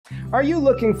Are you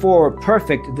looking for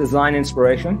perfect design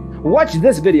inspiration? Watch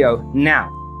this video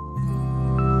now.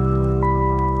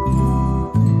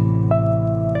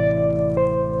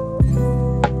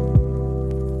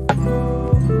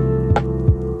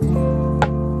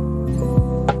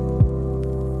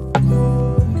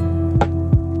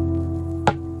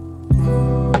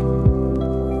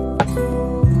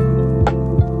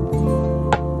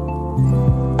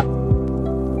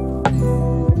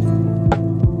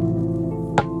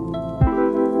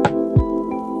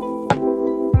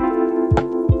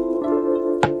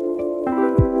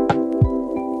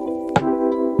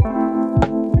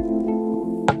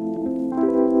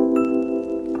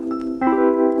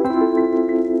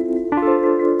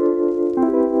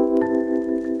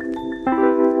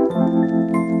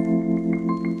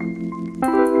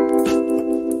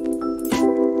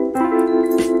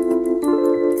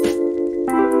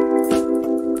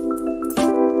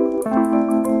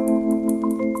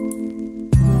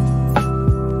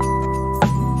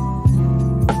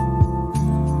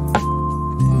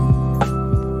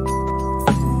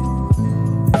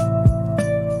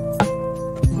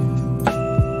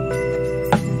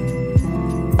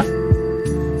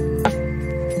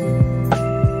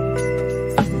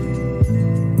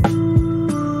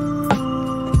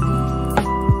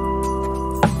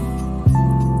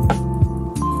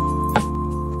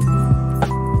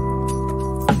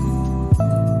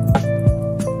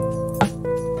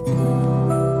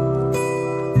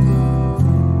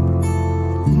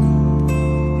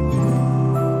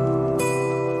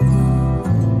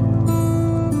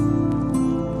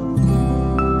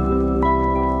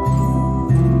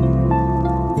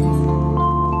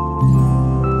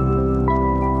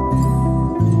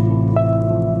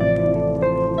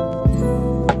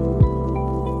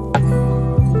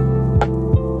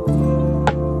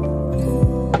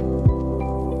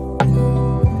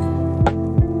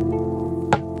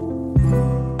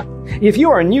 If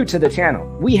you are new to the channel,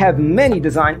 we have many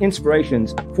design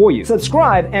inspirations for you.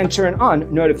 Subscribe and turn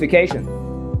on notifications.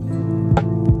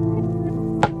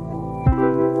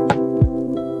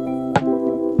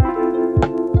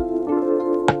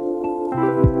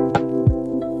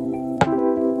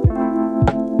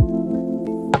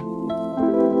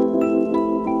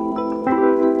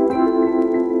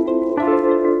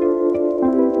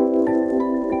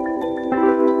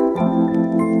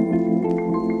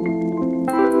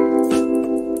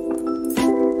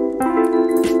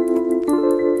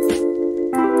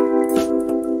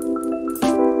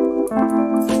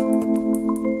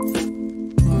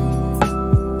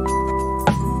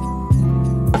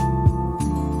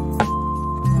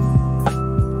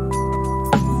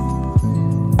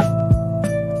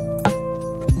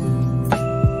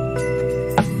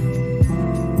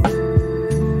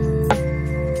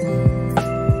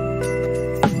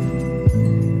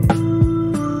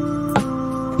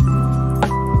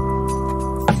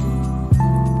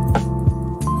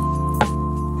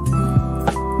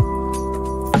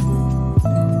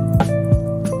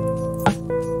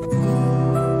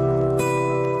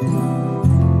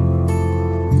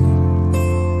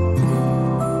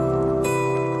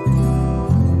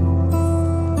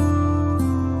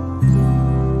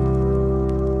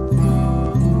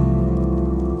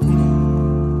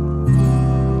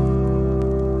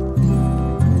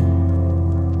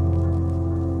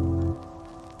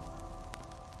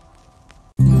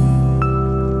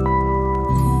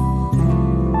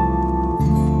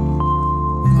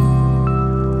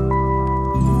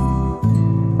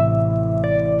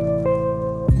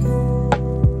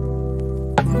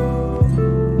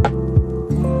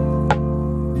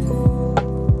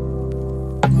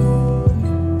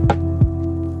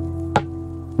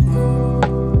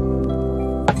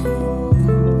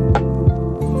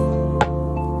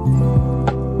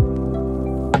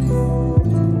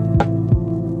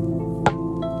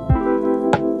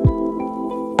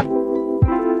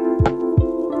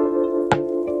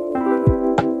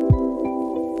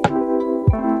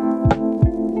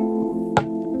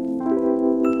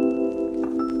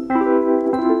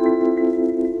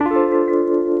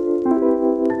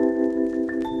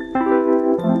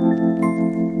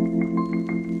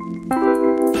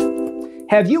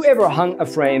 Have you ever hung a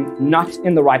frame not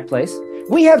in the right place?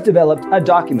 We have developed a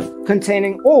document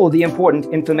containing all the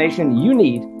important information you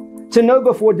need to know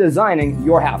before designing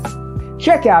your house.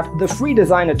 Check out the free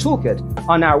designer toolkit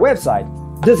on our website,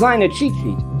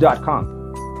 designercheatsheet.com.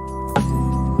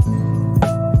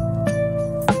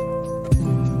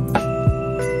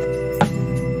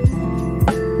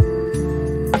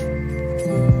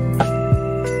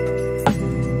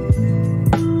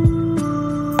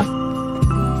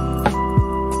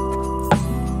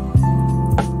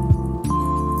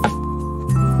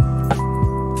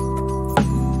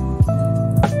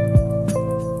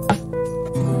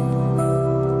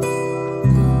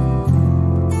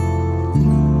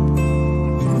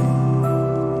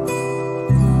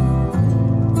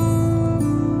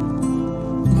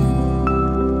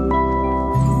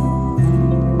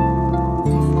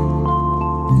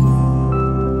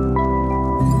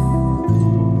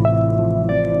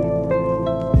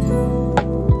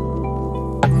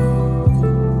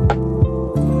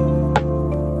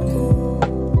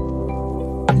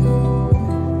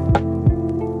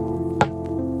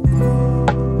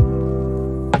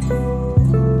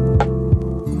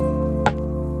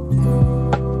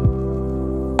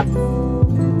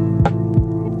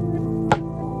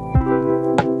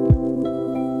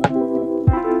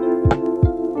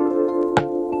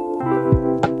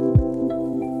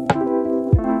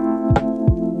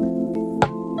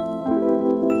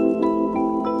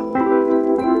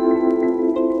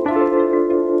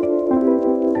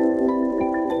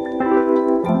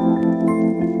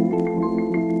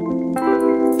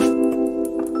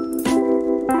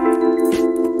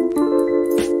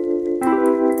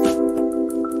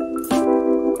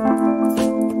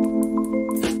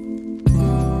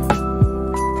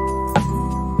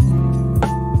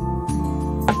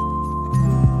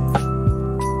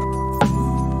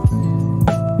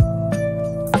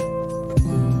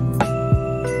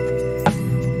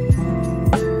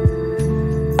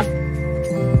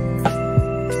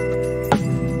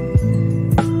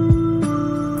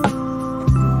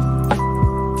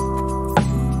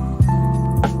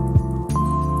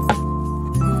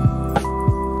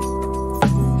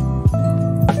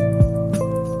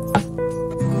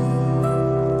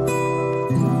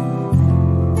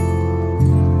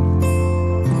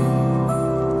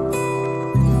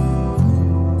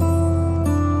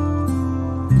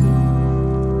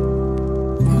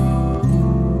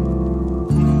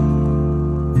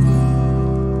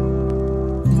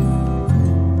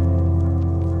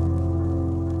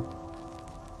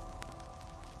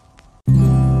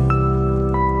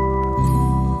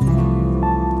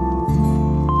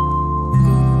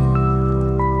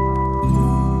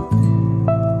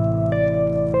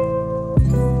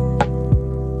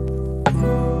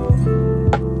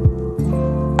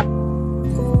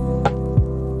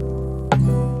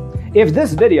 If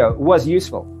this video was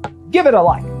useful, give it a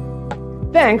like.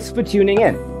 Thanks for tuning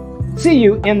in. See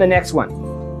you in the next one.